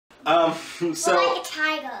So we're like a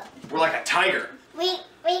tiger. We're like a tiger. Wait,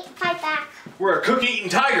 fight back. We're a cookie-eating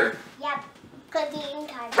tiger. Yep, cookie-eating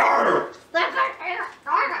tiger. Arr! What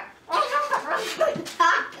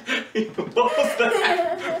was that?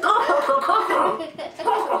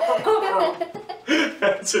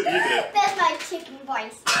 That's what you did. That's my chicken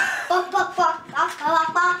voice.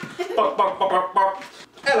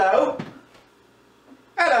 Hello.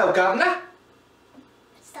 Hello, Governor.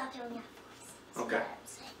 Stop doing that voice. Okay.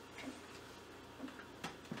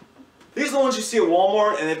 These are the ones you see at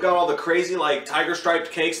Walmart, and they've got all the crazy, like, tiger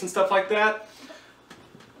striped cakes and stuff like that.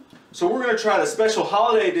 So we're going to try the special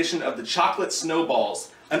holiday edition of the Chocolate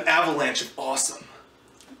Snowballs, an avalanche of awesome.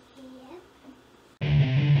 Yeah.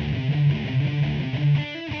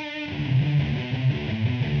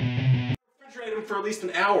 Refrigerate them for at least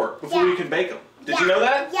an hour before you can bake them. Did you know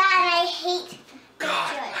that? Yeah, and I hate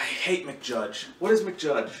God, McJudge. I hate McJudge. What is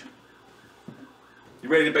McJudge? You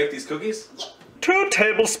ready to bake these cookies? Yeah. 2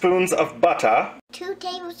 tablespoons of butter. 2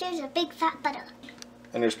 tablespoons of big fat butter.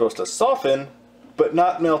 And you're supposed to soften, but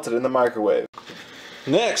not melt it in the microwave.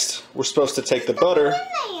 Next, we're supposed to take the butter.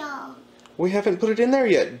 We haven't put it in there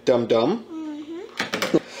yet, dum-dum.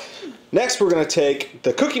 Next, we're going to take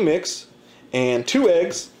the cookie mix and 2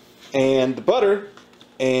 eggs and the butter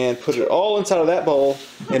and put it all inside of that bowl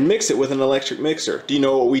and mix it with an electric mixer. Do you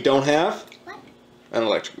know what we don't have? What? An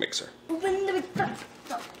electric mixer. Open the big fat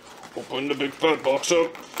box. Open the big fat box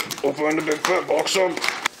up. Open the big fat box up.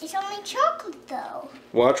 It's only chocolate though.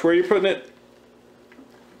 Watch where you're putting it.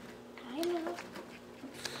 I know.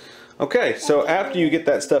 Okay, so after you get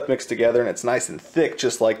that stuff mixed together and it's nice and thick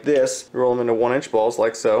just like this, you roll them into 1-inch balls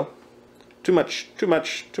like so. Too much, too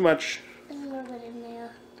much, too much. There's a little bit in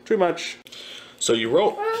there. Too much. So you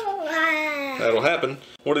roll. That'll happen.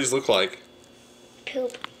 What do these look like?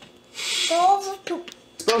 Poop. Balls of poop.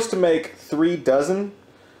 It's supposed to make 3 dozen.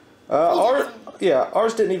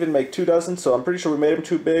 Ours didn't even make 2 dozen, so I'm pretty sure we made them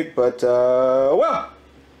too big, but, well,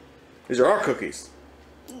 these are our cookies.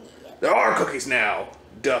 They're our cookies now,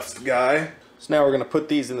 Duff guy. So now we're going to put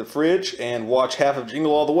these in the fridge and watch half of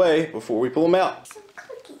Jingle All the Way before we pull them out. Some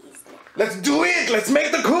cookies now. Let's do it! Let's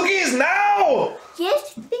make the cookies now!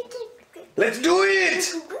 Yes. Let's do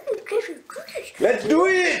it! Let's do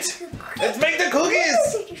it! Let's make the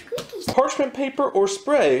cookies! Parchment paper or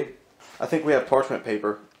spray? I think we have parchment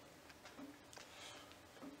paper.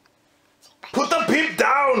 Put the pimp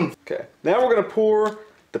down! Okay, now we're going to pour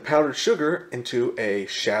the powdered sugar into a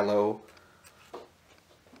shallow...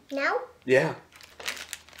 Now? Yeah.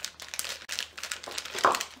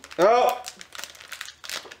 Oh!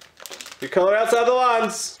 You're coloring outside the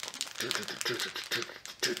lines!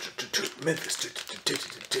 Memphis,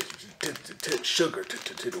 sugar.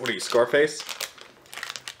 What are you, Scarface?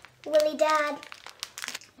 Willie Dad.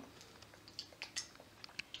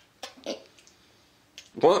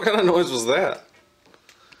 What kind of noise was that?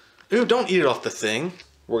 Ew, don't eat it off the thing.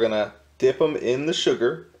 We're gonna dip them in the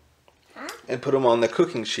sugar and put them on the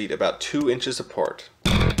cooking sheet about 2 inches apart.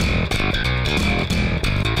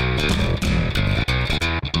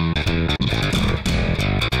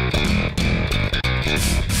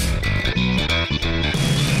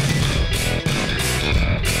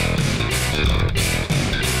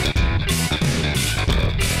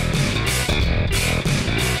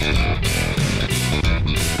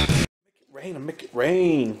 Make it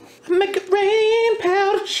rain. Make it rain,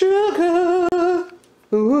 powdered sugar.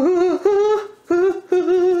 Ooh, ooh, ooh,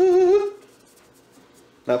 ooh.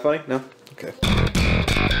 Not funny? No? Okay. I'm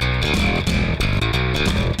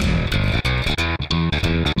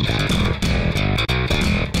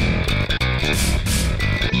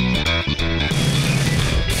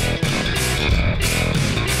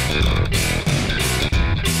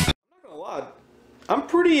not gonna lie. I'm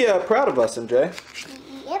pretty proud of us, MJ.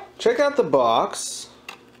 Yep. Check out the box.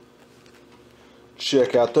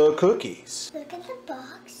 Check out the cookies. Look at the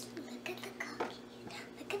box.